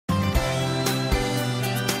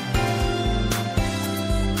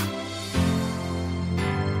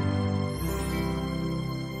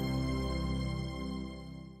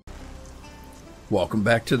Welcome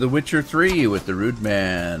back to The Witcher 3 with the Rude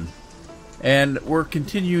Man. And we're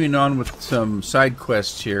continuing on with some side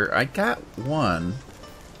quests here. I got one.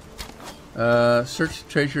 Search the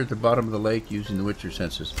treasure at the bottom of the lake using the Witcher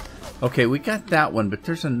senses. Okay, we got that one, but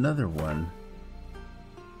there's another one.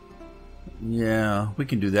 Yeah, we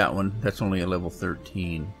can do that one. That's only a level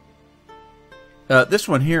 13. This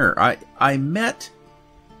one here, I met...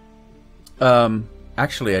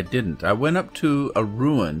 actually, I didn't. I went up to a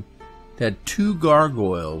ruin that had 2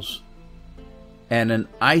 gargoyles and an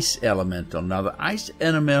ice elemental. Now, the ice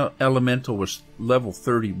elemental was level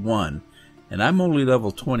 31, and I'm only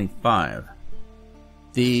level 25.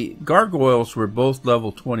 The gargoyles were both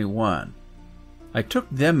level 21. I took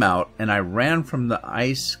them out, and I ran from the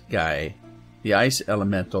ice guy, the ice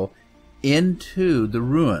elemental, into the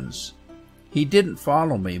ruins. He didn't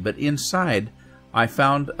follow me, but inside I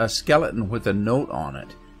found a skeleton with a note on it,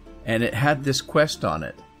 and it had this quest on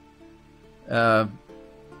it.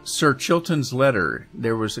 Sir Chilton's letter.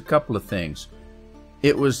 There was a couple of things.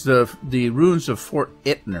 It was the ruins of Fort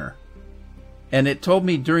Itner, and it told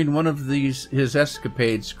me during one of his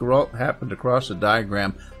escapades, Geralt happened across a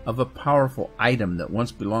diagram of a powerful item that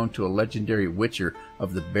once belonged to a legendary witcher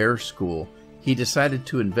of the Bear School. He decided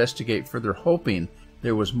to investigate further, hoping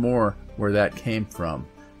there was more where that came from.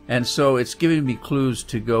 And so it's giving me clues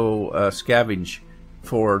to go scavenge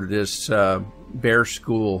for this Bear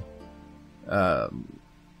School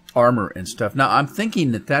armor and stuff. Now, I'm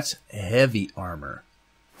thinking that that's heavy armor,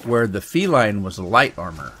 where the feline was light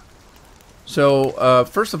armor. So,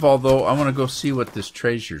 first of all, though, I want to go see what this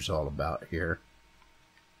treasure's all about here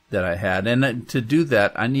that I had. And to do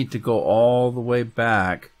that, I need to go all the way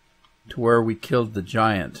back to where we killed the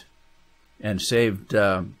giant and saved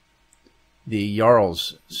the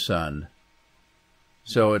Jarl's son.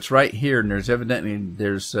 So it's right here, and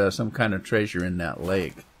there's some kind of treasure in that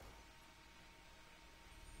lake.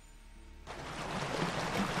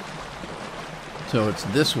 So it's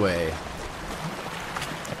this way.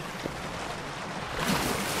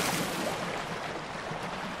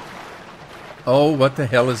 Oh, what the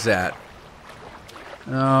hell is that?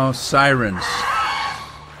 Oh, sirens.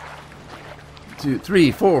 2,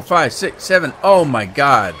 3, 4, 5, 6, 7. Oh my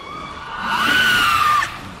God.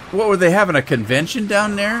 What, were they having a convention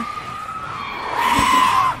down there?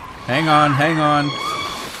 Hang on, hang on.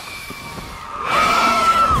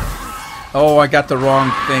 Oh, I got the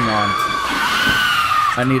wrong thing on.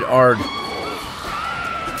 I need Ard.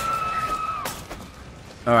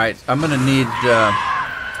 Alright, I'm gonna need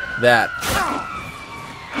that.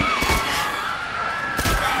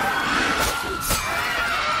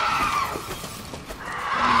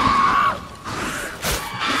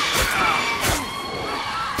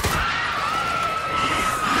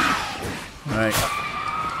 Alright.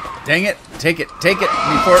 Dang it! Take it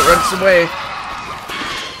before it runs away.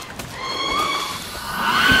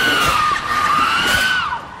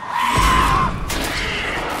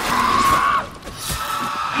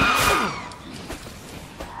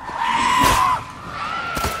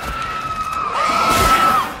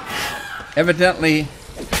 Evidently,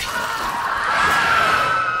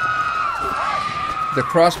 the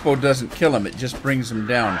crossbow doesn't kill him, it just brings him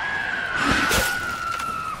down.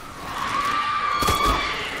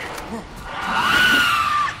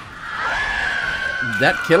 Did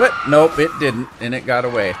that kill it? Nope, it didn't, and it got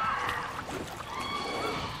away.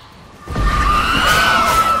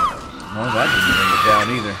 No, that didn't bring it down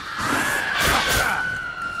either.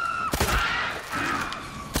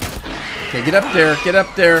 Okay, get up there, get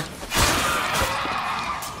up there.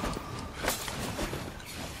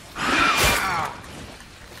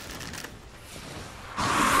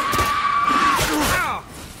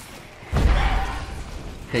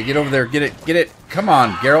 Okay, get over there, get it. Come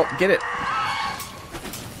on, Geralt, get it.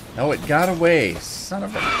 No, it got away. Son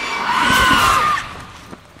of a...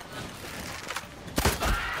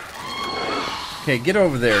 Okay, get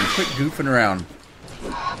over there and quit goofing around.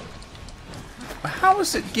 How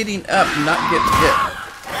is it getting up and not getting hit?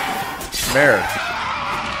 There.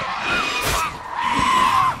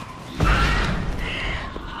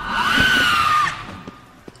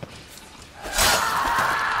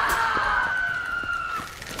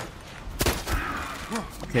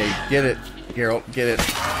 Okay, get it, Geralt, get it.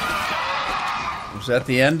 Was that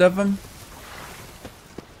the end of them?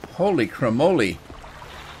 Holy cramoly.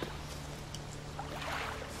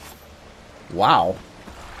 Wow.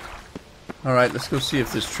 Alright, let's go see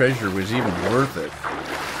if this treasure was even worth it.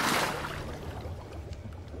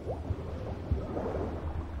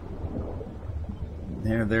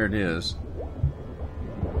 There it is.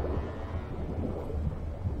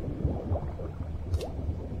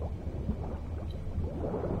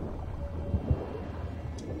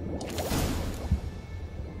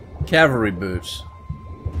 Cavalry boots.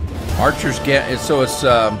 Archer's so it's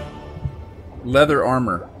leather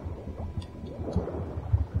armor.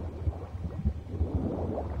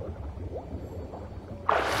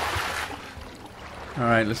 All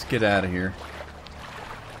right, let's get out of here.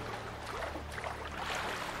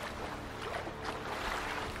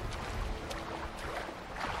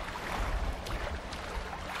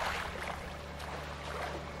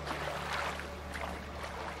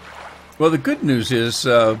 Well, the good news is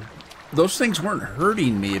those things weren't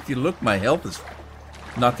hurting me. If you look, my health is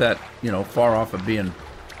not that, far off of being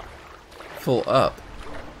full up.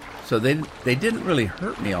 So they didn't really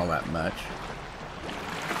hurt me all that much.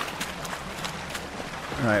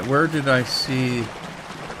 All right, where did I see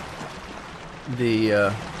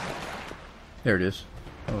the... there it is,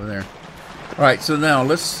 over there. All right, so now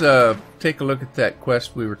let's take a look at that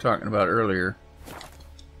quest we were talking about earlier.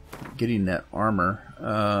 Getting that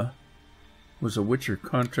armor. Was a Witcher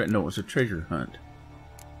contract. No, it was a treasure hunt.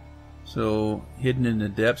 So, hidden in the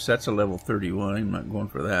depths, that's a level 31. I'm not going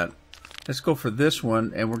for that. Let's go for this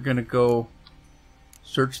one, and we're going to go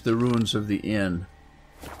search the ruins of the inn.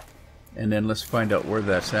 And then let's find out where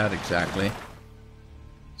that's at exactly.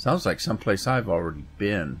 Sounds like someplace I've already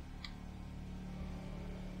been.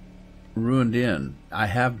 Ruined Inn. I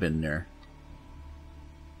have been there.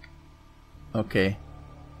 Okay.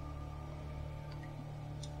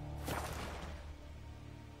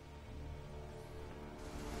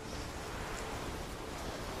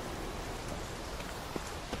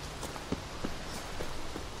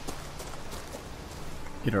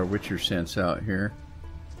 Get our Witcher sense out here.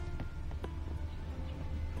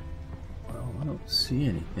 Well, I don't see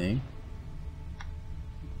anything.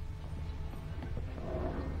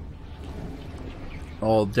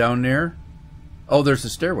 All down there? Oh, there's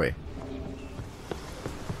a stairway.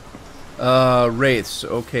 Wraiths.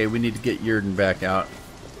 Okay, we need to get Yrden back out.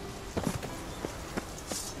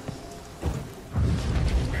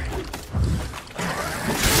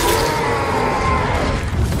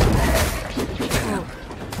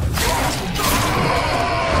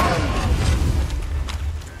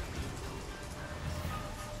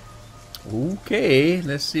 Okay,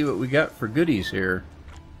 let's see what we got for goodies here.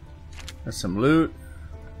 That's some loot.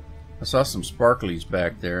 I saw some sparklies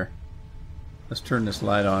back there. Let's turn this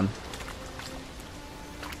light on.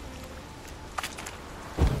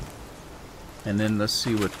 And then let's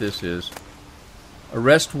see what this is.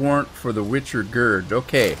 Arrest warrant for the Witcher Gerd.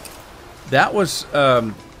 Okay. That was,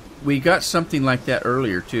 we got something like that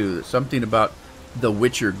earlier too. Something about the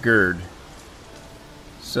Witcher Gerd.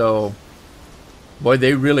 So... boy,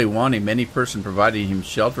 they really want him. Any person providing him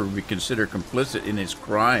shelter would be considered complicit in his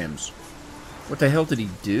crimes. What the hell did he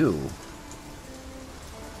do?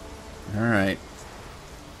 Alright.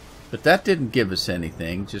 But that didn't give us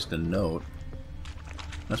anything, just a note.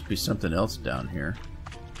 Must be something else down here.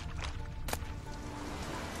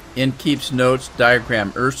 Inn keeps notes,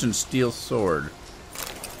 diagram, Urson steel sword.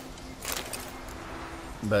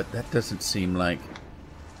 But that doesn't seem like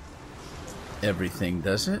everything,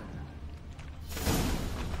 does it?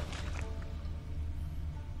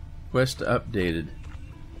 Quest updated.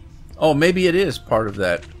 Oh, maybe it is part of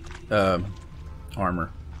that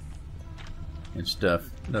armor and stuff.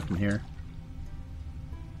 Nothing here.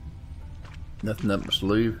 Nothing up my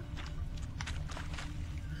sleeve.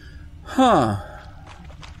 Huh.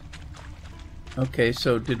 Okay,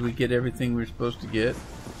 so did we get everything we were supposed to get?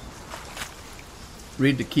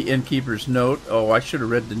 Read the innkeeper's note. Oh, I should have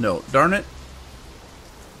read the note. Darn it.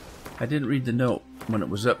 I didn't read the note when it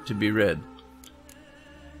was up to be read.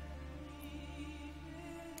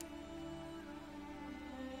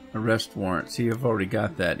 Arrest warrant. See, I've already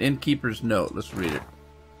got that. Innkeeper's note. Let's read it.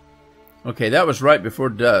 Okay, that was right before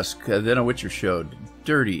dusk. Then a Witcher showed.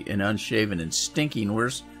 Dirty and unshaven and stinking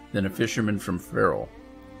worse than a fisherman from Ferrell.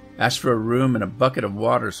 Asked for a room and a bucket of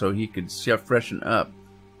water so he could freshen up.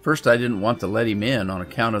 First I didn't want to let him in on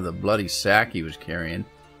account of the bloody sack he was carrying.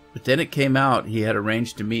 But then it came out he had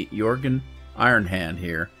arranged to meet Jörgen Ironhand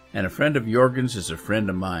here, and a friend of Jörgen's is a friend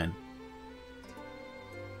of mine.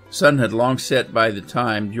 Sun had long set by the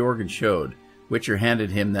time Jörgen showed. Witcher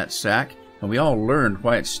handed him that sack, and we all learned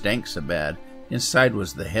why it stank so bad. Inside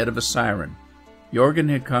was the head of a siren. Jörgen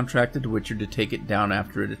had contracted Witcher to take it down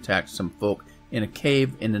after it attacked some folk in a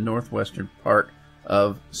cave in the northwestern part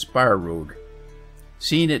of Spirerode.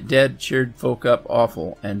 Seeing it dead cheered folk up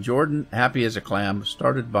awful, and Jordan, happy as a clam,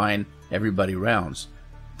 started buying everybody rounds.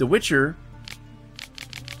 The Witcher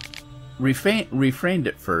refrained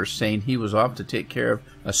at first, saying he was off to take care of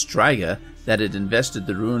a Striga that had invested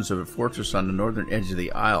the ruins of a fortress on the northern edge of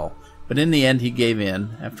the isle. But in the end he gave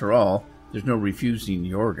in. After all, there's no refusing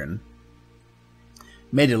Jörgen.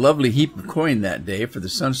 Made a lovely heap of coin that day, for the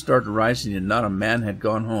sun started rising and not a man had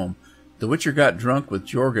gone home. The Witcher got drunk with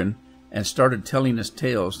Jorgen and started telling us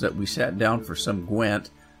tales that we sat down for some Gwent.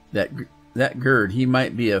 That Gerd, he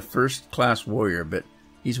might be a first-class warrior, but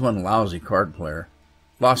he's one lousy card player.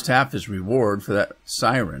 Lost half his reward for that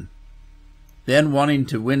siren. Then, wanting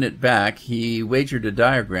to win it back, he wagered a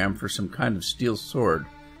diagram for some kind of steel sword.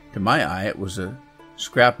 To my eye, it was a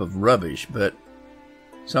scrap of rubbish, but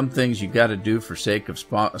some things you got to do for sake of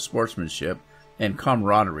sportsmanship and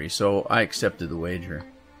camaraderie, so I accepted the wager.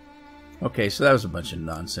 Okay, so that was a bunch of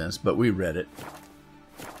nonsense, but we read it.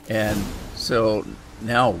 And so,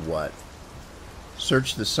 now what?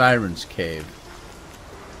 Search the Siren's Cave.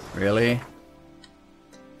 Really?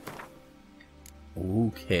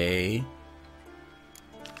 Okay.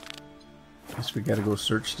 Guess we gotta go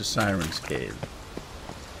search the Siren's Cave.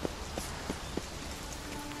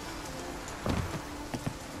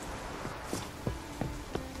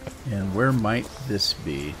 And where might this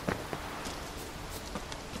be?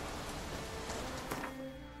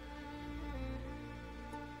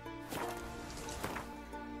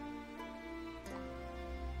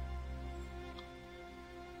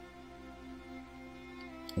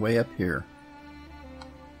 Way up here.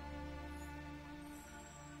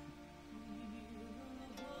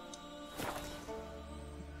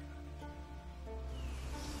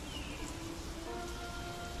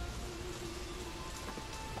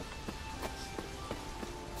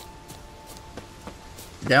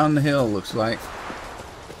 Down the hill, looks like.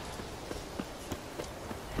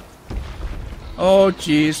 Oh,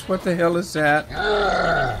 jeez, what the hell is that?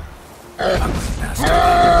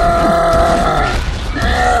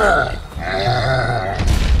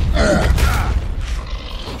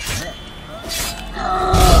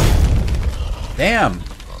 Damn,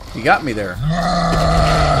 you got me there.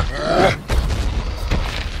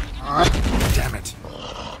 Damn it.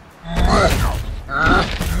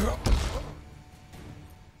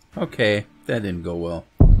 Okay, that didn't go well.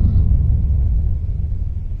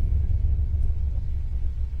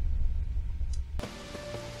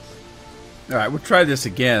 Alright, we'll try this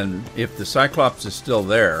again. If the Cyclops is still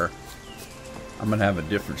there, I'm going to have a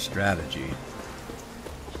different strategy.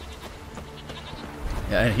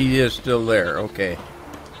 Yeah, he is still there. Okay.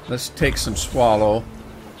 Let's take some swallow.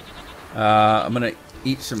 I'm going to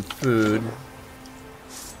eat some food.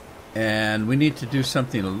 And we need to do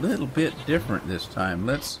something a little bit different this time.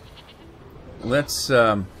 Let's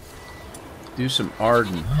do some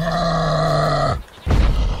Arden.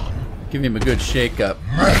 Give him a good shake up.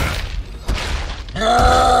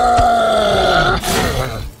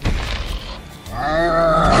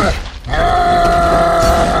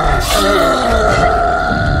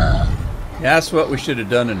 That's what we should have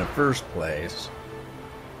done in the first place.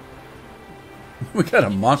 We got a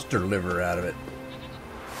monster liver out of it.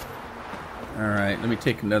 Alright, let me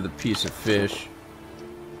take another piece of fish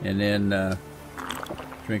and then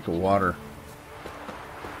drink of water.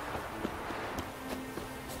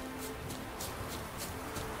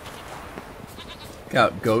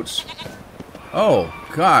 Got goats. Oh,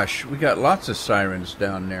 gosh, we got lots of sirens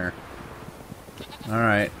down there.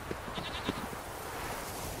 Alright.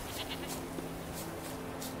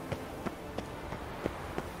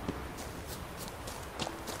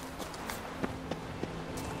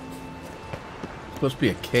 Supposed to be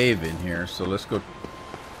a cave in here, so let's go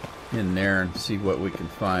in there and see what we can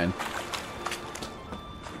find.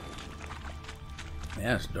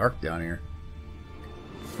 Yeah, it's dark down here.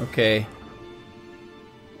 Okay.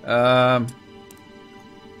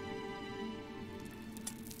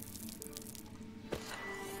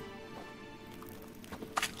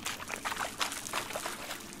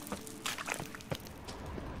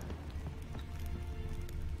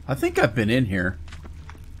 I think I've been in here.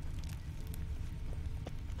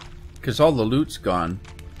 Because all the loot's gone.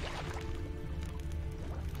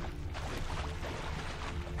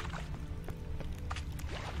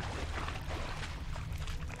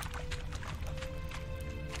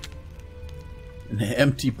 An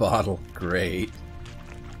empty bottle. Great.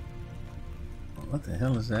 What the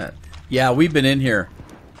hell is that? Yeah, we've been in here.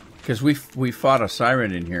 Because we fought a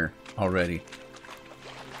siren in here already.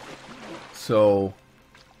 So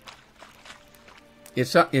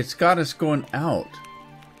it's got us going out.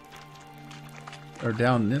 Or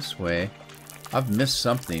down this way. I've missed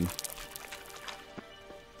something.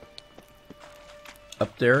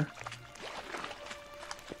 Up there?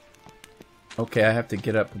 Okay, I have to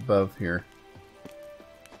get up above here.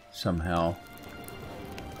 Somehow.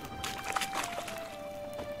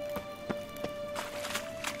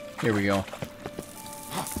 Here we go.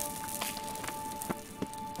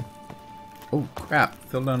 Oh, crap.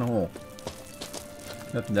 Fell down a hole.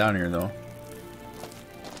 Nothing down here, though.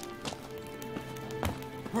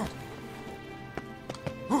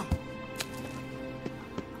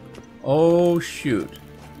 Oh, shoot.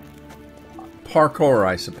 Parkour,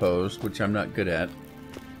 I suppose, which I'm not good at.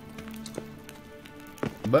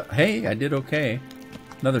 But, hey, I did okay.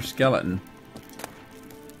 Another skeleton.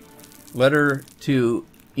 Letter to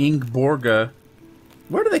Ingborga.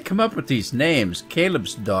 Where do they come up with these names?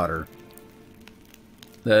 Caleb's daughter.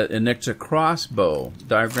 And it's a crossbow.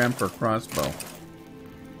 Diagram for a crossbow.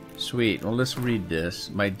 Sweet. Well, let's read this.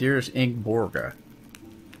 My dearest Ingborga.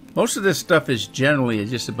 Most of this stuff is generally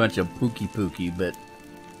just a bunch of pookie, but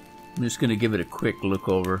I'm just going to give it a quick look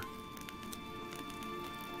over.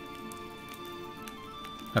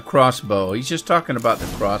 A crossbow. He's just talking about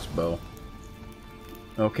the crossbow.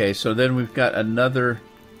 Okay, so then we've got another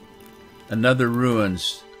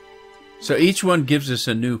ruins. So each one gives us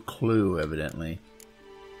a new clue, evidently.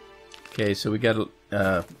 Okay, so we got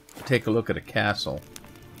to take a look at a castle.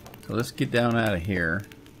 So let's get down out of here.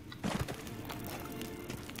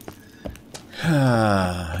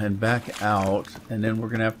 And back out, and then we're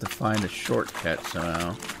going to have to find a shortcut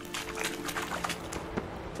somehow.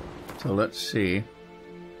 So let's see.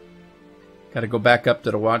 Got to go back up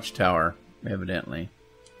to the watchtower, evidently.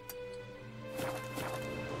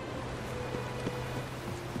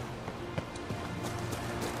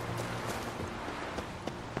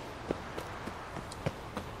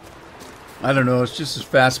 I don't know, it's just as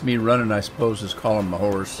fast me running, I suppose, as calling my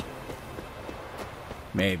horse.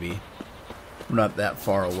 Maybe. We're not that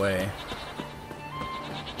far away.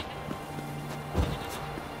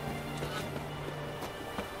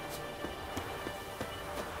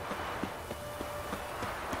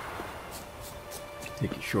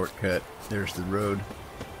 Take a shortcut. There's the road.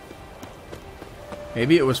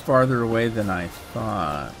 Maybe it was farther away than I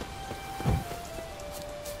thought.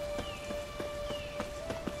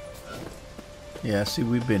 Yeah, see,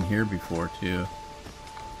 we've been here before, too.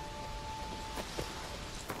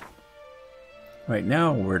 Right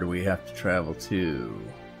now, where do we have to travel to?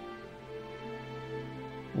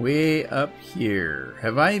 Way up here.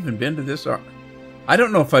 Have I even been to this? I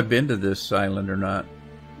don't know if I've been to this island or not.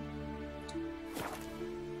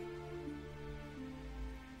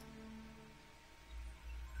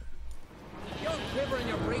 You're quivering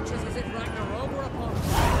your breeches as if Ragnarok were upon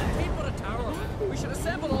us. Keep for a tower. We should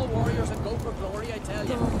assemble all warriors and go for glory, I tell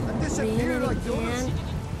you. And disappear like donuts.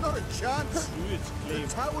 Not a chance. The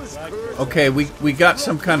tower's cursed. Okay, we got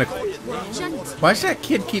some kind of... Why does that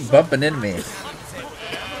kid keep bumping into me?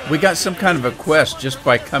 We got some kind of a quest just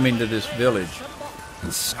by coming to this village.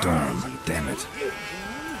 The storm, damn it.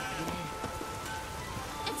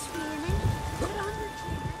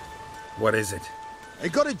 What is it? I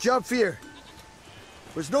got a job for you.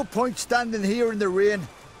 There's no point standing here in the rain.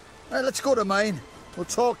 Right, let's go to mine. We'll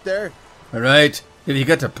talk there. All right. Have you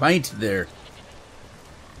got a pint there?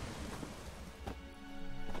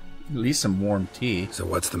 At least some warm tea. So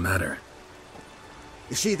what's the matter?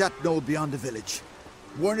 You see that knoll beyond the village?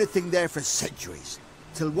 Weren't a thing there for centuries.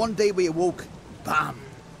 Till one day we awoke, bam!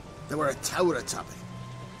 There were a tower atop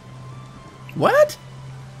it. What?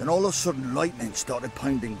 Then all of a sudden lightning started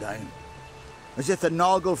pounding down. As if the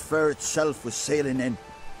Noggle Fair itself was sailing in.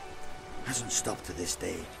 Hasn't stopped to this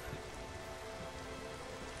day.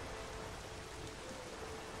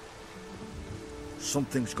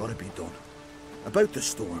 Something's gotta be done. About the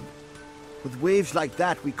storm. With waves like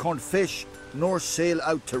that, we can't fish, nor sail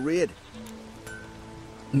out to raid.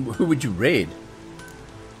 Who would you raid?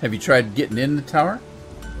 Have you tried getting in the tower?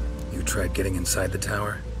 You tried getting inside the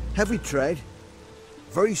tower? Have we tried?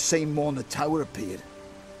 Very same morning the tower appeared.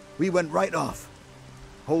 We went right off.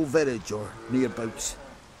 Whole village or nearabouts.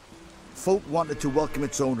 Folk wanted to welcome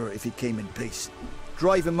its owner if he came in peace.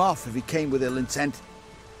 Drive him off if he came with ill intent.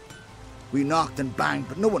 We knocked and banged,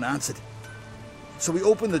 but no one answered. So we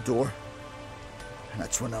opened the door. And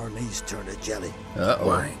that's when our knees turned to jelly. Uh-oh.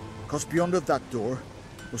 Why? Because beyond of that door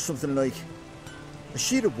was something like a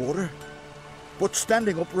sheet of water, but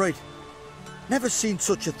standing upright. Never seen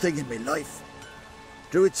such a thing in my life.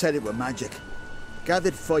 Druid said it were magic.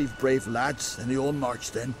 Gathered 5 brave lads and they all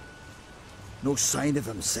marched in. No sign of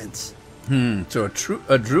him since. So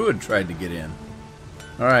a druid tried to get in.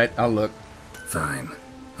 Alright, I'll look. Fine.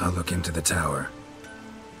 I'll look into the tower.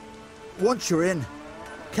 Once you're in,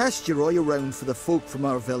 cast your eye around for the folk from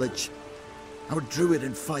our village. Our druid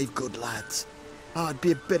and 5 good lads. It'd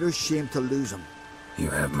be a bitter shame to lose them. You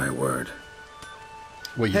have my word.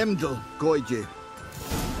 Well, Heimdall guide you.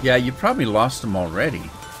 yeah, you probably lost them already.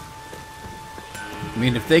 I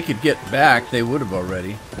mean, if they could get back, they would have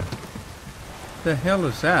already. The hell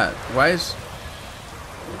is that? Why is...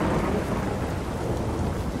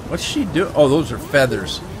 What's she doing? Oh, those are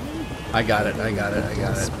feathers. I got it. I got it. I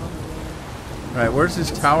got it. All right, where's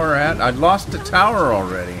this tower at? I lost the tower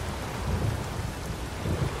already.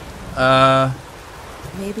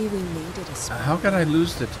 Maybe we needed a spot. How could I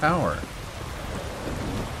lose the tower?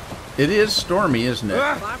 It is stormy, isn't it?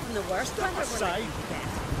 Far from the worst weather we're Side. likely to get.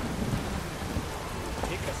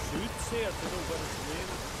 Take a soothsayer to know when it's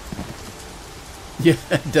raining. Yeah,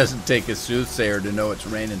 it doesn't take a soothsayer to know it's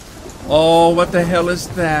raining. Oh, what the hell is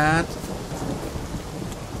that?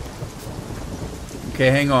 Okay,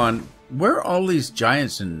 hang on. Where are all these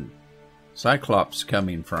giants and cyclops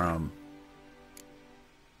coming from?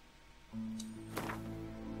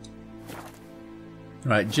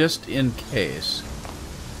 Right, just in case.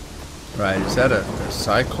 Right, is that a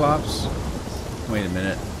cyclops? Wait a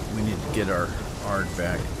minute. We need to get our art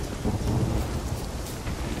back.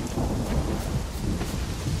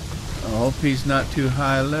 I hope he's not too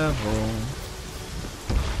high level.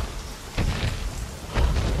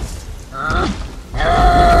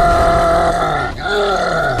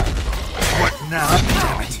 What now,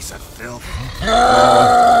 you piece of filth?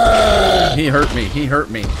 He hurt me. He hurt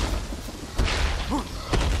me.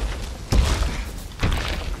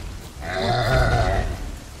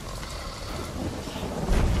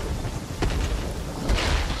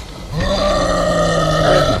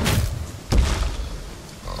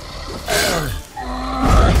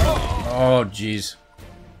 Oh, jeez.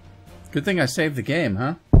 Good thing I saved the game,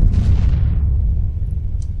 huh?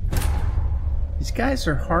 These guys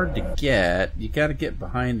are hard to get. You got to get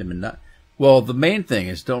behind them and not... Well, the main thing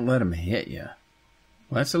is don't let them hit you.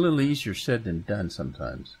 Well, that's a little easier said than done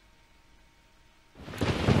sometimes.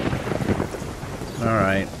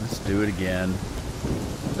 Alright, let's do it again.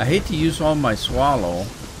 I hate to use all my swallow,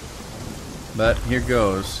 but here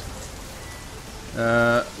goes.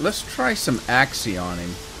 Let's try some Axie on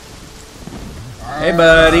him. Hey,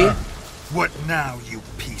 buddy. What now, you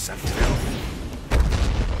piece of filth?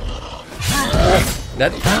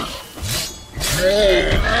 That...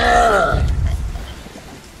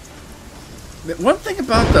 One thing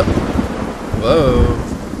about the... Whoa.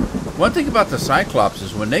 One thing about the Cyclops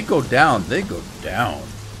is when they go down, they go down.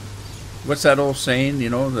 What's that old saying? You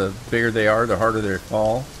know, the bigger they are, the harder they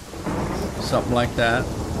fall. Something like that.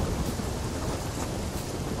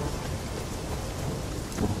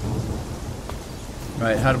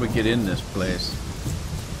 Right, how do we get in this place?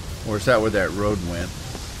 Or is that where that road went?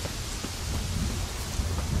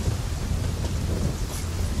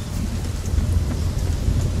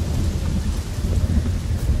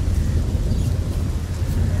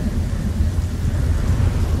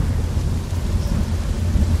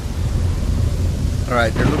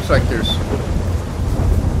 Alright, there looks like there's...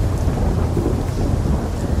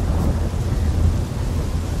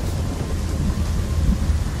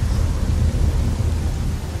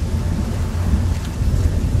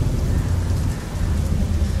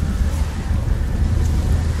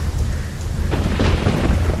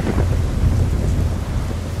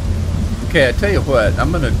 Okay, I tell you what,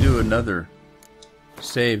 I'm gonna do another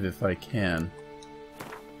save if I can.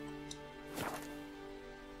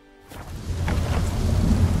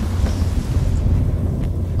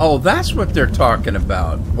 Oh, that's what they're talking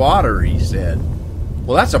about. Water, he said.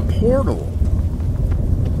 Well, that's a portal.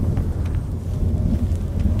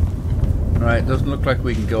 Alright, doesn't look like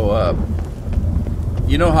we can go up.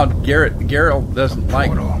 You know how Geralt doesn't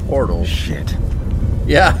like portals. Shit.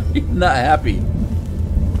 Yeah, he's not happy.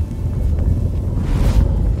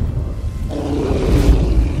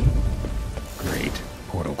 Great.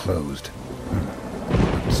 Portal closed.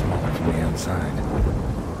 Smaller from the outside.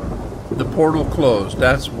 The portal closed.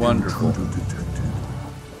 That's wonderful. Intruder detected.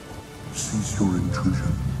 Cease your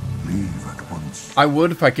intrusion. Leave at once. I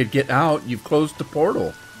would if I could get out. You've closed the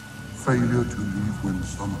portal. Failure to leave when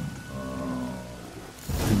summoned.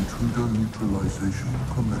 Intruder neutralization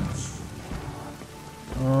commence.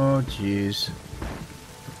 Oh, jeez.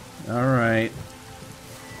 Alright.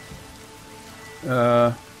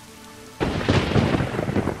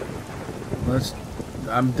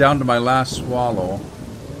 I'm down to my last swallow.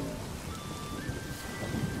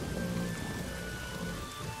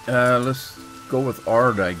 Let's go with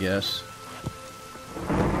Ard, I guess.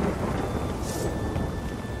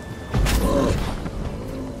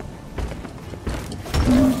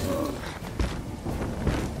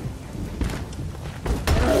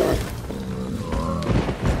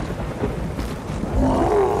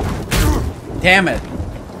 Damn it!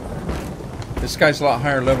 This guy's a lot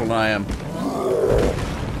higher level than I am.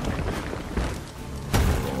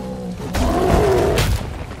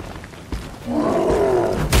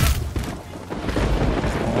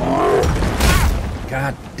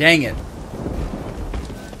 God dang it.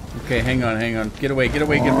 Okay, hang on, hang on. Get away, get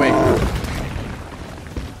away, get away.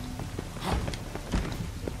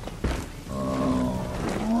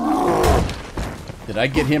 Did I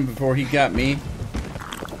get him before he got me?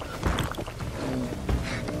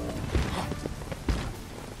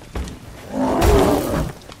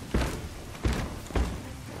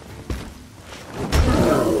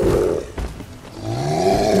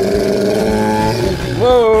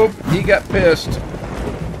 Whoa, he got pissed.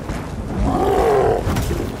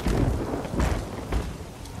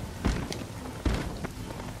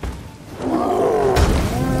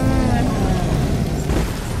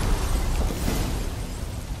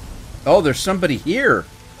 Oh, there's somebody here.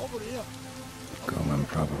 Over here. Golem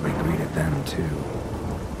probably greeted them too.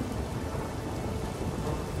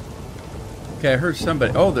 Okay, I heard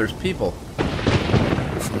somebody. Oh, there's people.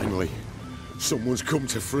 Finally, someone's come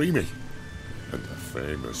to free me. And a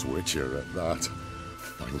famous witcher at that.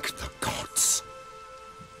 Thank the gods.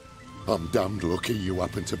 I'm damned lucky you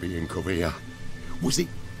happen to be in Kovir. Was it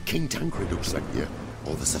King Tancred who sent you?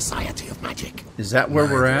 Or the Society of Magic? Is that where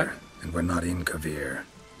we're at? Neither, and we're not in Kovir.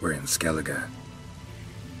 We're in Skellige.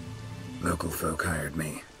 Local folk hired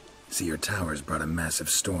me. See, your towers brought a massive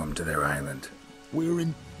storm to their island. We're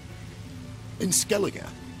in Skellige?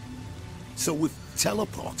 So we've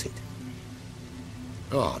teleported?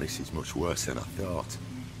 Oh, this is much worse than I thought.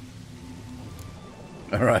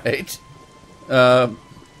 All right.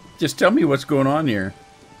 Just tell me what's going on here.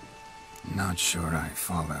 Not sure I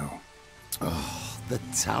follow. Oh, the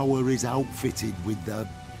tower is outfitted with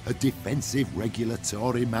a defensive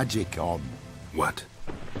regulatory magic on. What?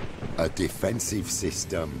 A defensive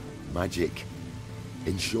system magic,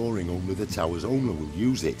 ensuring only the tower's owner will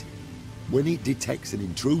use it. When it detects an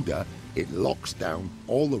intruder, it locks down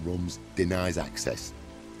all the rooms, denies access.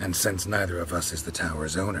 And since neither of us is the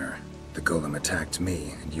tower's owner, the golem attacked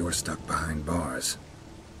me, and you're stuck behind bars.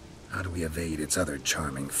 How do we evade its other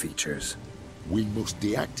charming features? We must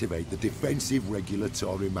deactivate the defensive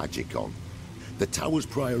regulatory magicon. The tower's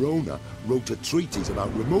prior owner wrote a treatise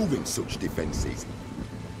about removing such defenses.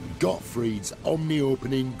 Gottfried's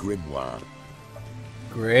Omni-Opening Grimoire.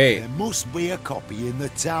 Great. There must be a copy in the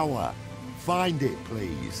tower. Find it,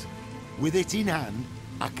 please. With it in hand,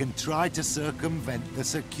 I can try to circumvent the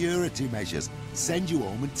security measures, send you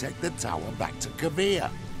home and take the tower back to Kovir.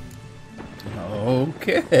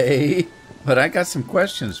 Okay. But I got some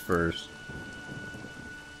questions first.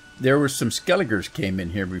 There were some Skelligers came in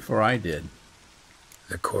here before I did.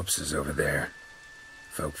 The corpses over there.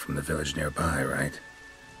 Folk from the village nearby, right?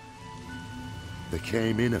 They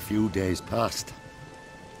came in a few days past.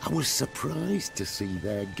 I was surprised to see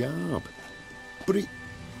their garb. But it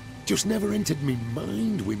just never entered me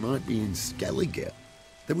mind we might be in Skellige.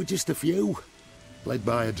 There were just a few, led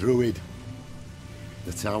by a druid.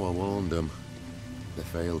 The tower warned them. They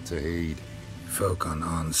failed to heed. Folk on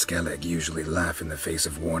Skellig usually laugh in the face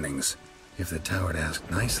of warnings. If the tower had asked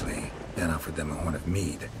nicely, then offered them a horn of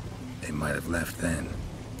mead, they might have left then.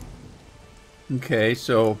 Okay,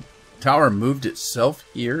 so tower moved itself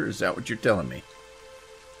here? Is that what you're telling me?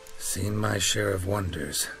 Seen my share of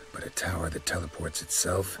wonders, but a tower that teleports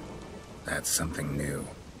itself, that's something new.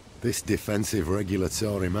 This defensive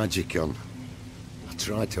regulatory magicon. I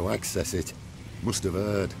tried to access it. Must have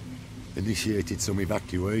heard. Initiated some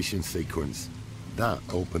evacuation sequence. That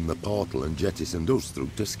opened the portal and jettisoned us through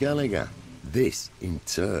to Skellige. This, in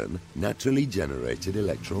turn, naturally generated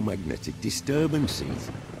electromagnetic disturbances.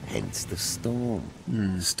 Hence the storm.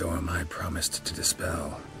 Storm I promised to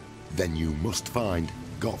dispel. Then you must find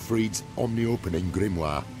Gottfried's Omni-Opening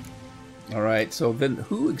Grimoire. All right, so then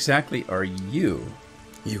who exactly are you?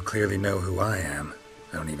 You clearly know who I am.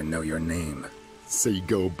 I don't even know your name.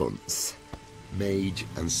 Seago Bunce. Mage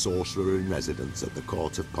and sorcerer in residence at the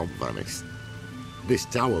court of Pontvanis. This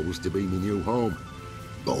tower was to be my new home.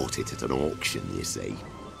 Bought it at an auction, you see.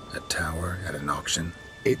 A tower at an auction?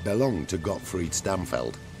 It belonged to Gottfried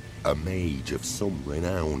Stamfeld, a mage of some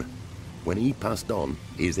renown. When he passed on,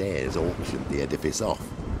 his heirs auctioned the edifice off.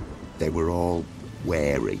 They were all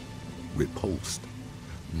wary, repulsed.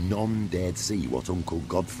 None dared see what Uncle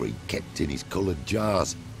Godfrey kept in his coloured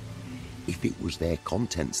jars. If it was their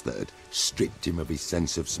contents that had stripped him of his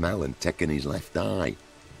sense of smell and taken his left eye,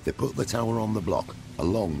 they put the tower on the block,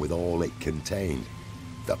 along with all it contained.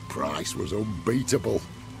 The price was unbeatable.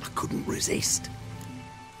 I couldn't resist.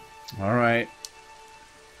 All right.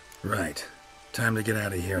 Right. Time to get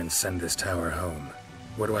out of here and send this tower home.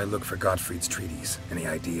 Where do I look for Gottfried's treaties? Any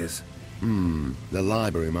ideas? The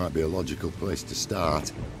library might be a logical place to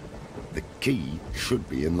start. The key should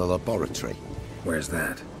be in the laboratory. Where's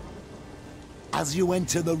that? As you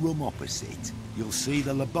enter the room opposite, you'll see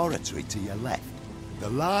the laboratory to your left. The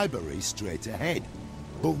library's straight ahead.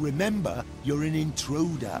 But remember, you're an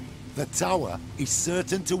intruder. The tower is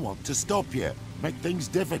certain to want to stop you. Make things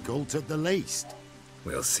difficult at the least.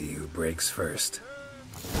 We'll see who breaks first.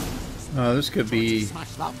 This could be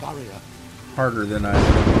Smash that barrier. harder than I...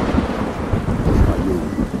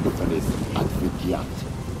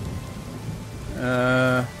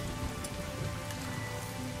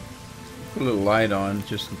 Put a little light on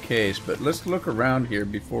just in case, but let's look around here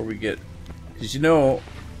before we get... Because you know,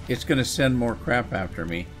 it's going to send more crap after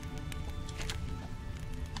me.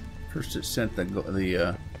 First it sent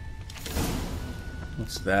the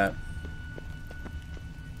what's that?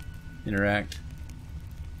 Interact.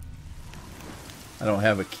 I don't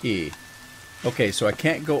have a key. Okay, so I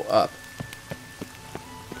can't go up.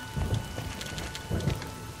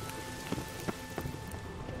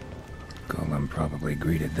 Golem probably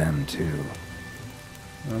greeted them too.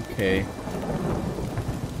 Okay.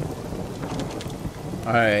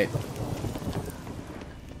 Alright.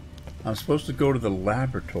 I'm supposed to go to the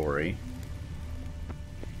laboratory.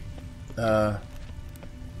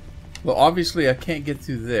 Well, obviously I can't get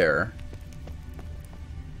through there.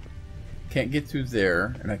 Can't get through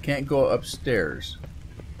there, and I can't go upstairs.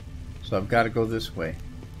 So I've got to go this way.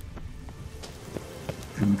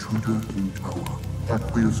 Intruder in tower.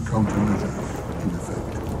 Aqueous countermeasures in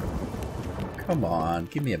effect. Come on,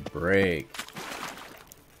 give me a break.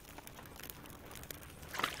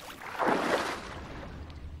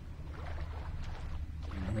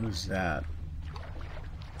 What is that?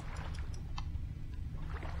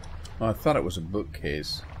 Oh, I thought it was a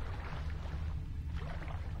bookcase.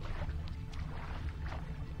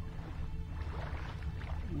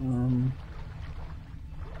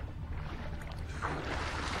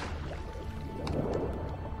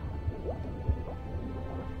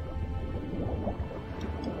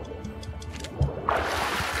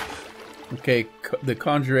 Okay, the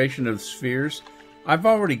conjuration of spheres. I've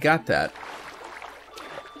already got that.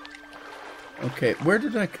 Okay, where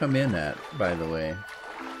did I come in at, by the way?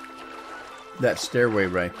 That stairway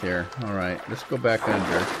right there. Alright, let's go back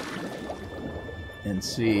under and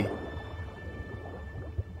see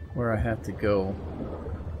where I have to go.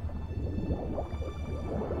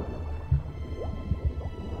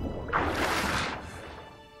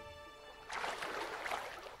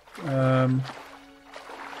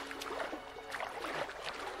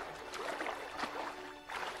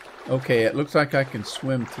 Okay, it looks like I can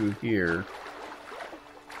swim through here.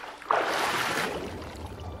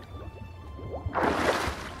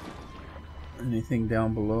 Anything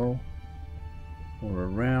down below or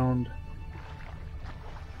around?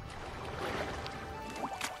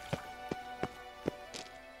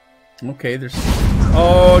 Okay, there's...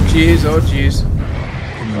 Oh, jeez, oh, jeez.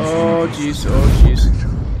 Oh, jeez, oh, jeez.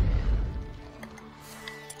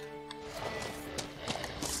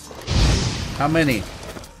 How many?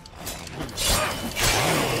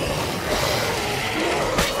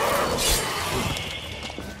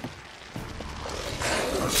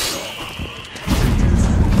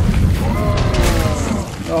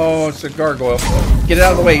 Oh, it's a gargoyle. Get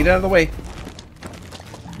out of the way, get out of the way.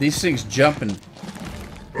 These things jumping.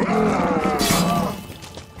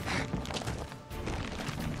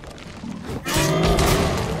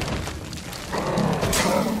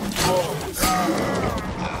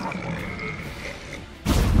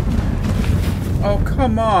 Oh,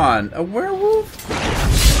 come on. A werewolf?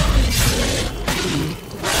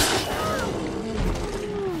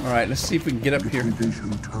 Alright, let's see if we can get up here.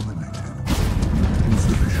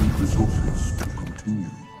 Resources to continue.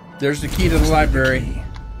 There's the key to the library.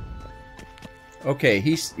 Okay,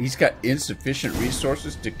 he's got insufficient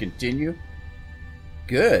resources to continue.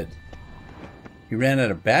 Good. He ran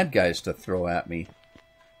out of bad guys to throw at me.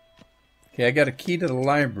 Okay, I got a key to the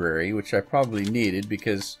library, which I probably needed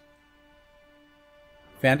because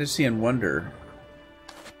Fantasy and Wonder.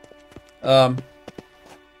 I'm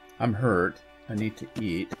hurt. I need to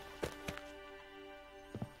eat.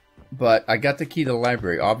 But I got the key to the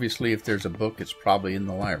library. Obviously, if there's a book, it's probably in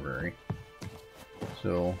the library.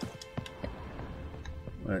 So,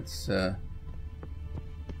 let's,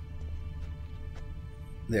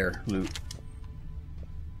 there, loot.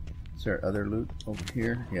 Is there other loot over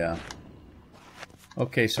here? Yeah.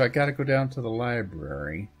 Okay, so I gotta go down to the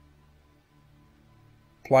library.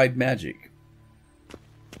 Applied magic.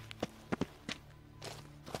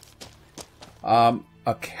 A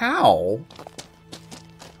cow?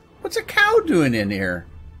 What's a cow doing in here?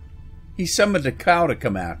 He summoned a cow to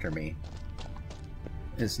come after me.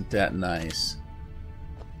 Isn't that nice?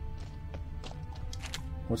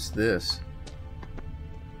 What's this?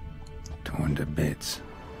 Torn to bits.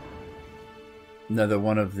 Another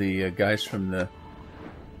one of the guys from the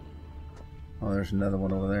Oh, there's another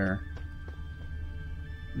one over there.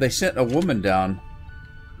 They sent a woman down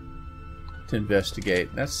to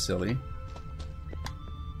investigate. That's silly.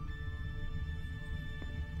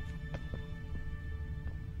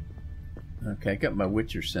 Okay, I got my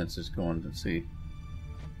Witcher senses going to see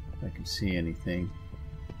if I can see anything.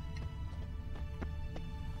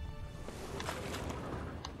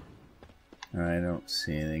 Alright, I don't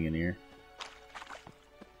see anything in here.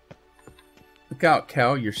 Look out,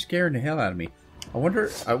 cow. You're scaring the hell out of me. I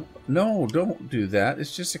wonder... no, don't do that.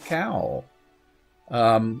 It's just a cow.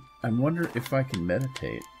 I wonder if I can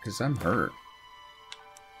meditate, because I'm hurt.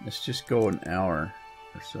 Let's just go an hour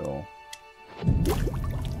or so.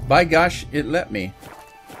 By gosh, it let me.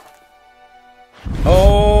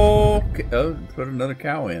 Oh, put another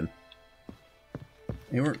cow in.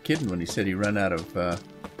 They weren't kidding when he said he ran out of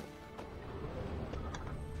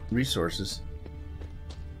resources.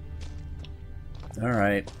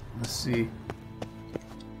 Alright, let's see.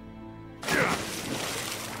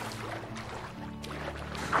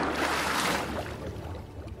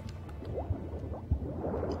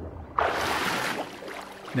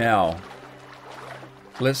 Now,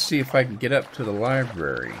 let's see if I can get up to the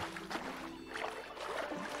library.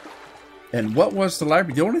 And what was the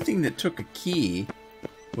library? The only thing that took a key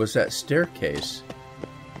was that staircase.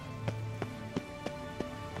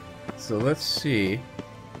 So let's see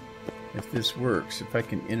if this works, if I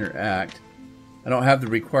can interact. I don't have the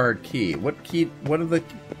required key. What key? What are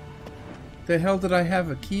the hell did I have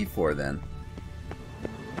a key for then?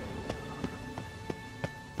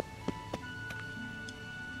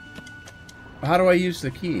 How do I use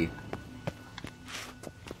the key?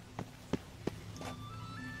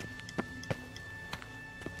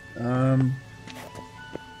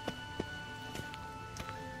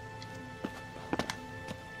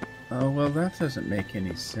 Oh, well, that doesn't make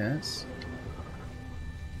any sense.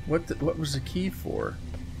 What was the key for?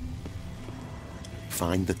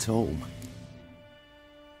 Find the tome.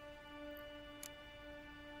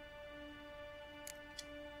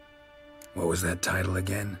 What was that title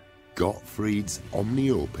again? Gottfried's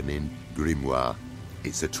Omni-Opening Grimoire.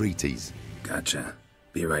 It's a treatise. Gotcha.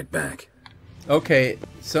 Be right back. Okay,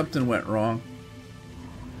 something went wrong.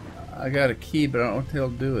 I got a key, but I don't know what the hell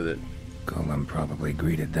to do with it. Golem probably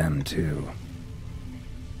greeted them too.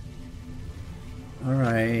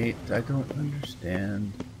 Alright, I don't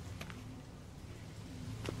understand.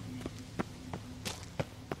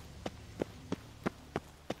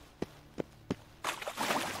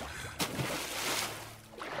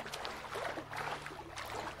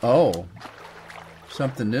 Oh,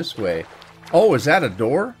 something this way. Oh, is that a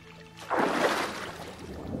door?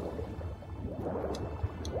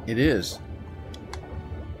 It is.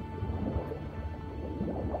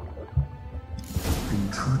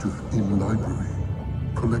 Intruder in library.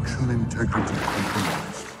 Collection integrity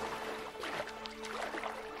compromised.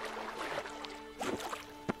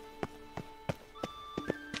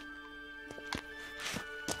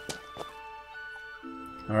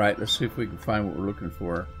 Alright, let's see if we can find what we're looking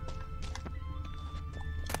for.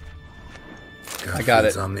 I got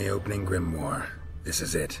it. On the opening grimoire. This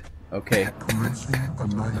is it. Okay. Commencing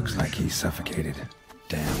annihilation. Looks like he's suffocated.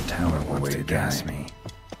 Damn tower wants to gas me.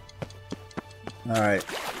 Alright.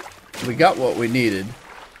 We got what we needed.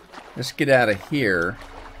 Let's get out of here.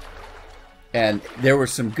 And there were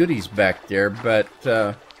some goodies back there, but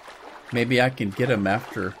maybe I can get them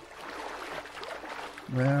after.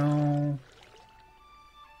 Well,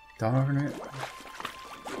 darn it.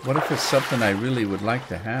 What if it's something I really would like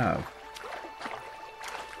to have?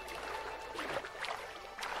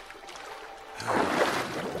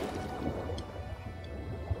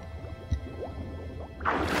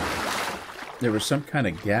 There was some kind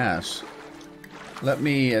of gas. Let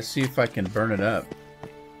me see if I can burn it up.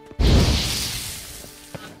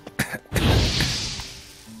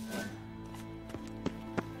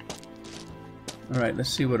 Alright,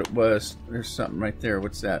 let's see what it was. There's something right there.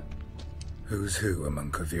 What's that? Who's who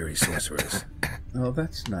among Kaviri sorcerers? Oh,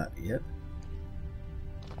 that's not it.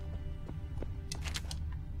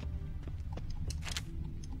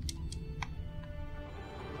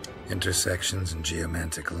 Intersections and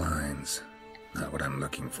geomantic lines. Not what I'm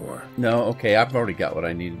looking for. No, okay, I've already got what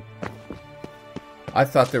I needed. I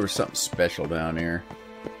thought there was something special down here.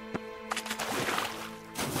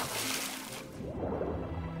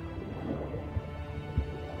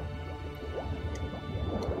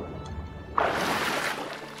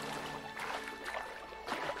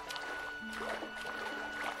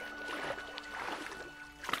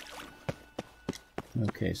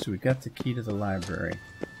 Okay, so we got the key to the library.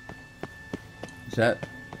 Is that...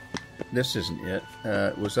 This isn't it.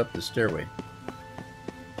 It was up the stairway.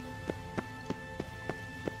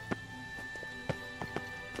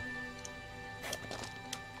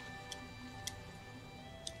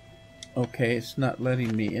 Okay, it's not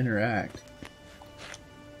letting me interact.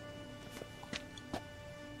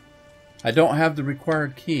 I don't have the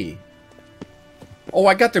required key. Oh,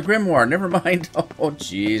 I got the grimoire. Never mind. Oh,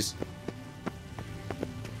 jeez.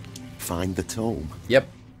 Find the tome. Yep,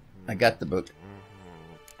 I got the book.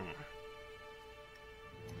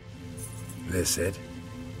 This it?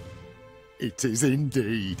 It is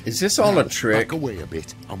indeed. Is this all a trick? Back away a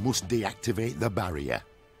bit. I must deactivate the barrier.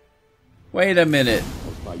 Wait a minute.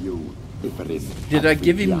 Did I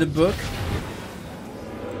give him the book?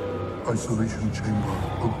 Isolation chamber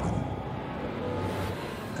open.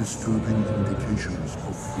 Disturbing indications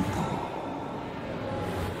of freedom.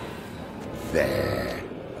 There.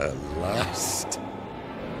 At last.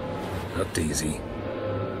 Not easy.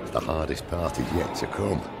 The hardest part is yet to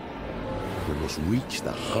come. We must reach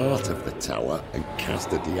the heart of the tower and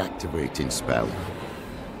cast a deactivating spell.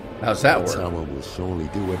 How's that The work? tower will surely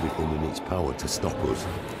do everything in its power to stop us.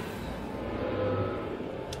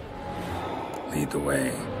 Lead the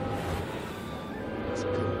way. Let's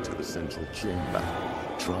go to the central chamber.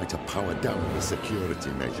 Try to power down the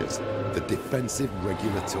security measures. The defensive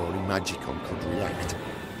regulatory magicon could react.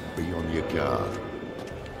 Be on your guard.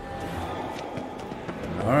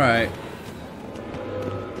 Alright.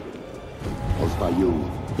 Osvayu,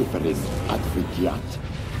 Iferin, Advigiat.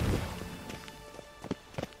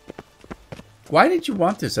 Why did you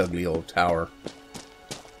want this ugly old tower?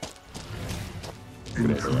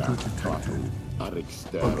 Intruder detected.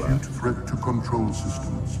 Arixtera. Acute threat to control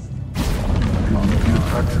systems. Immediate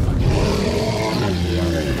action.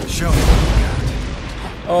 Show me.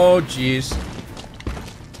 Oh, jeez.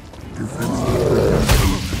 Defensive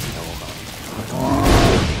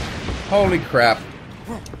Holy crap.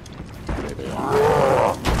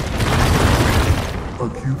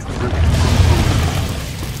 acute threat to control.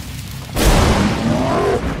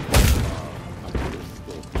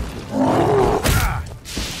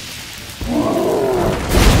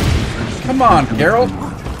 Come on, Carol.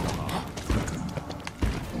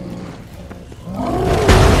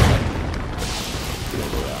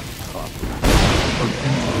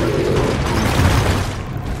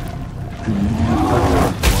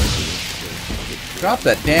 Drop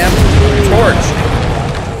that damn torch.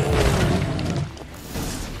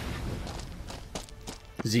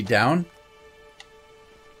 Is he down?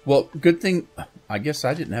 Well, good thing. I guess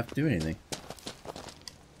I didn't have to do anything.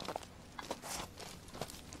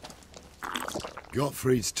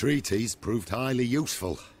 Gottfried's treatise proved highly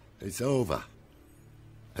useful. It's over.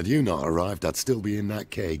 Had you not arrived, I'd still be in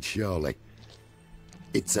that cage, surely.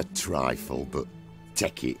 It's a trifle, but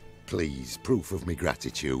take it, please. Proof of me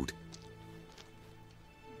gratitude.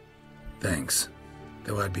 Thanks.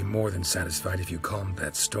 Though I'd be more than satisfied if you calmed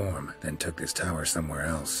that storm, then took this tower somewhere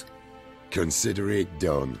else. Consider it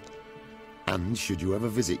done. And should you ever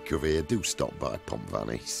visit Kuvir, do stop by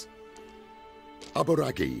Pompvanis.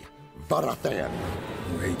 Aboragi, Varathan.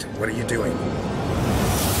 Wait, what are you doing?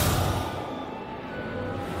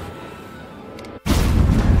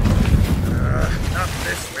 Not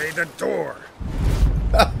this way, the door!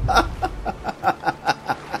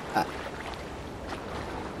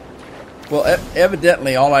 Well,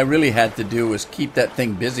 evidently, all I really had to do was keep that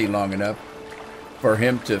thing busy long enough for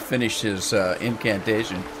him to finish his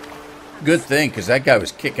incantation. Good thing, because that guy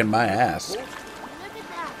was kicking my ass. Look at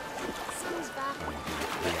that. Sun's back.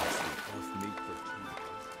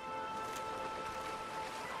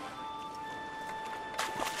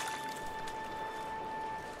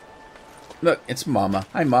 Look, it's Mama.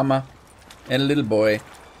 Hi, Mama. And a little boy.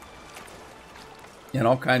 And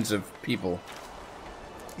all kinds of people.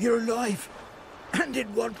 You're alive, and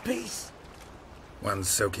in one piece. One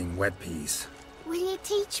soaking wet piece. Will you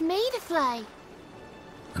teach me to fly?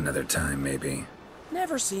 Another time, maybe.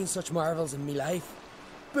 Never seen such marvels in me life.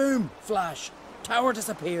 Boom, flash, tower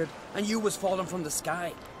disappeared, and you was falling from the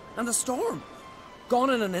sky. And the storm, gone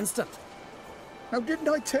in an instant. Now, didn't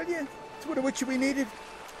I tell you? It's one of which we needed.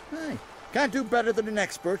 Aye, can't do better than an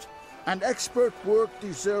expert. And expert work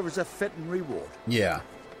deserves a fitting reward. Yeah.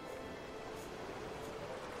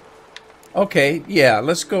 Okay, yeah,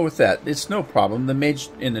 let's go with that. It's no problem. The mage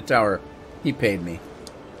in the tower, he paid me.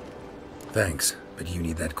 Thanks, but you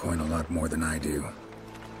need that coin a lot more than I do.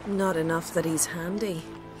 Not enough that he's handy.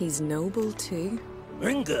 He's noble too.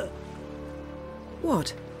 Inga!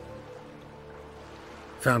 What?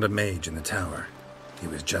 Found a mage in the tower. He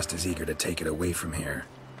was just as eager to take it away from here.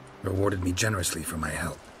 Rewarded me generously for my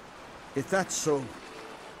help. If that's so,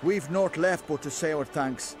 we've naught left but to say our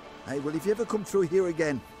thanks. Aye, well, if you ever come through here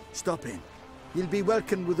again, stop in. You'll be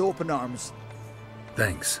welcomed with open arms.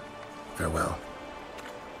 Thanks. Farewell.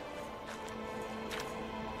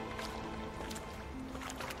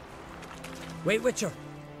 Wait, Witcher.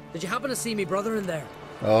 Did you happen to see me brother in there?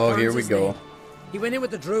 Oh, Carnes here we his go. name. He went in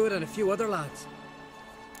with the druid and a few other lads.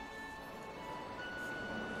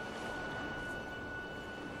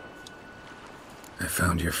 I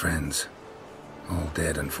found your friends. All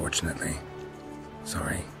dead, unfortunately.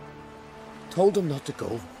 Sorry. Told him not to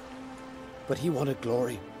go, but he wanted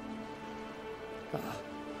glory.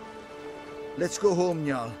 Let's go home,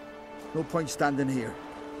 Jarl. No point standing here.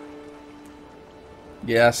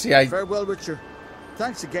 Yeah, see, Farewell, Witcher.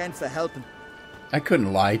 Thanks again for helping. I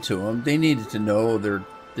couldn't lie to them. They needed to know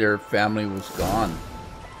their family was gone.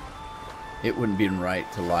 It wouldn't be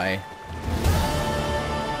right to lie.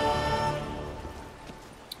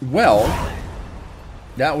 Well,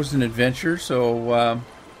 that was an adventure, so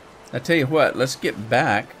I tell you what, let's get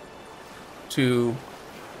back to...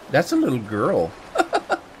 That's a little girl.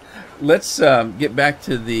 Let's get back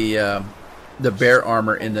to the bear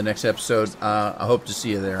armor in the next episode. I hope to see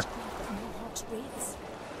you there.